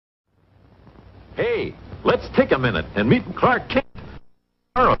Hey, let's take a minute and meet Clark Kent,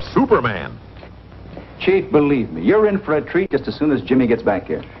 star of Superman. Chief, believe me, you're in for a treat just as soon as Jimmy gets back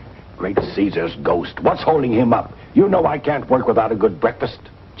here. Great Caesar's ghost. What's holding him up? You know I can't work without a good breakfast.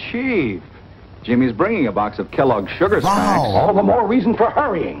 Chief, Jimmy's bringing a box of Kellogg's Sugar Smacks. All the more reason for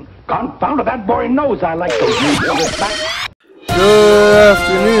hurrying. Confound it, that boy knows I like those new Sugar Smacks. Good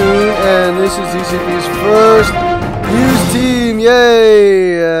afternoon, and this is DCP's first news team,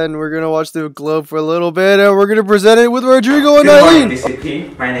 yay! And we're gonna watch the Globe for a little bit, and we're gonna present it with Rodrigo and Good Eileen. morning,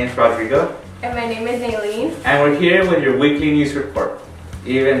 DCP. My name's Rodrigo. And my name is Aileen. And we're here with your weekly news report.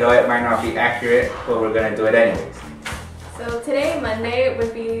 Even though it might not be accurate, but we're gonna do it anyways. So today, Monday,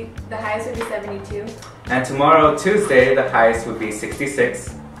 would be, the highest would be 72. And tomorrow, Tuesday, the highest would be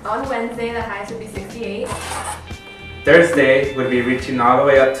 66. On Wednesday, the highest would be 68. Thursday would be reaching all the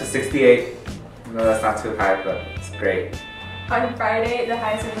way up to 68. No, that's not too high, but it's great. On Friday, the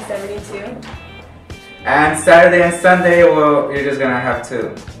highest would be 72. And Saturday and Sunday, well, you're just gonna have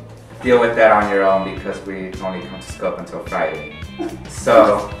to deal with that on your own because we only come to school up until Friday.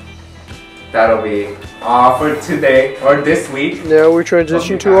 So that'll be all for today or this week. Now we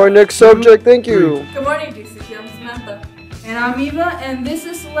transition to our next subject. Thank you. Good morning, DCP. I'm Samantha. And I'm Eva, and this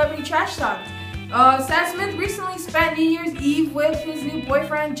is Celebrity Trash Talk. Sam Smith recently spent New Year's Eve with his new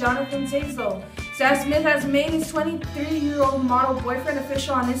boyfriend, Jonathan Zazel. Sam Smith has made his 23-year-old model boyfriend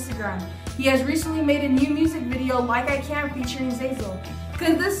official on Instagram. He has recently made a new music video, Like I Can, featuring Zazel.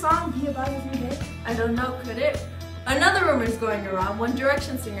 Could this song be about his new date? I don't know, could it? Another rumor is going around. One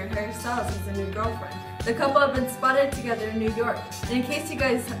Direction singer, Harry Styles, has a new girlfriend. The couple have been spotted together in New York. And in case you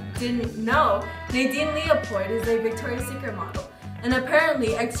guys didn't know, Nadine Leopold is a Victoria's Secret model. And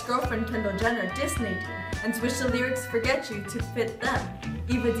apparently, ex-girlfriend Kendall Jenner dissed Nadine and switched the lyrics Forget You to fit them.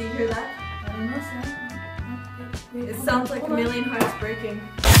 Eva, do you hear that? I don't know, Sam. It sounds like a million hearts breaking.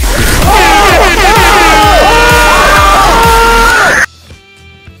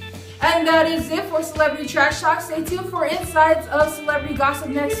 And that is it for Celebrity Trash Talk. Stay tuned for insights of celebrity gossip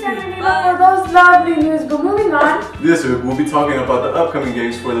next week. For those lovely news, but moving on. This week we'll be talking about the upcoming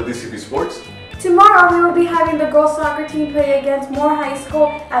games for the DCP Sports. Tomorrow we will be having the girls soccer team play against Moore High School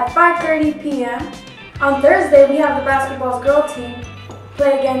at 5:30 p.m. On Thursday we have the basketball girl team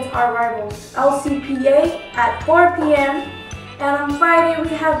play against our rivals LCPA at 4 p.m. And on Friday we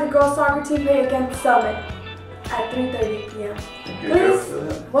have the girls soccer team play against Summit at 3:30 p.m.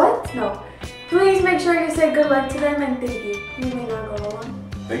 Please, what? No. Please make sure you say good luck to them and thank you. You may not go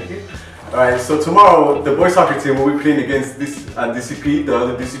on. Thank you. Alright, so tomorrow the boys soccer team will be playing against this DCP, the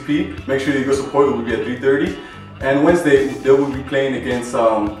other DCP. Make sure you go support, it will be at 3:30. And Wednesday they will be playing against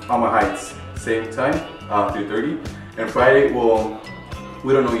Alma Heights, same time, 3:30. And Friday, well,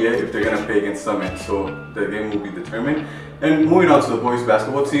 we don't know yet if they're gonna play against Summit, so the game will be determined. And moving on to the boys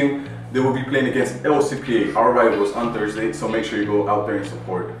basketball team, they will be playing against LCPA, our rivals, on Thursday, so make sure you go out there and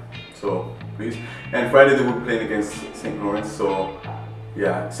support. So, please. And Friday they will be playing against St. Lawrence, so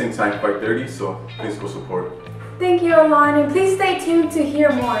yeah, same time, 5:30, so please go support. Thank you, Alon, and please stay tuned to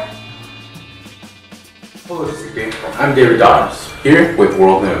hear more. Hello, DCP. I'm David Dodds, here with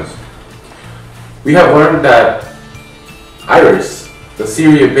World News. We have learned that IRIS, the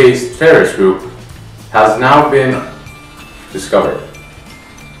Syria-based terrorist group, has now been discovered.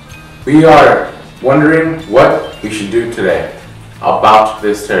 We are wondering what we should do today about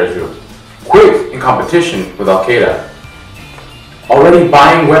this terrorist group. Quick in competition with Al-Qaeda. Already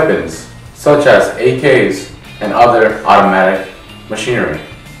buying weapons such as AKs and other automatic machinery.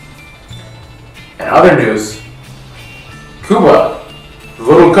 In other news, Cuba, the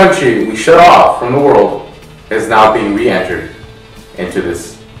little country we shut off from the world, is now being re-entered into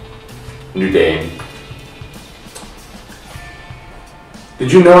this new day.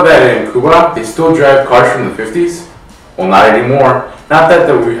 Did you know that in Cuba, they still drive cars from the 50s? Well, not anymore. Not that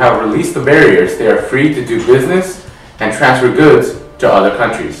we have released the barriers, they are free to do business and transfer goods to other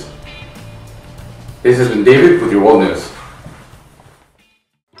countries. This has been David with your World News.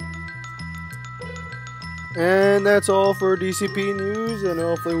 And that's all for DCP News, and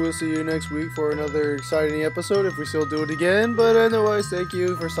hopefully we'll see you next week for another exciting episode if we still do it again. But otherwise, thank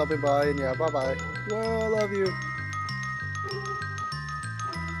you for stopping by, and yeah, bye-bye. Well, I love you.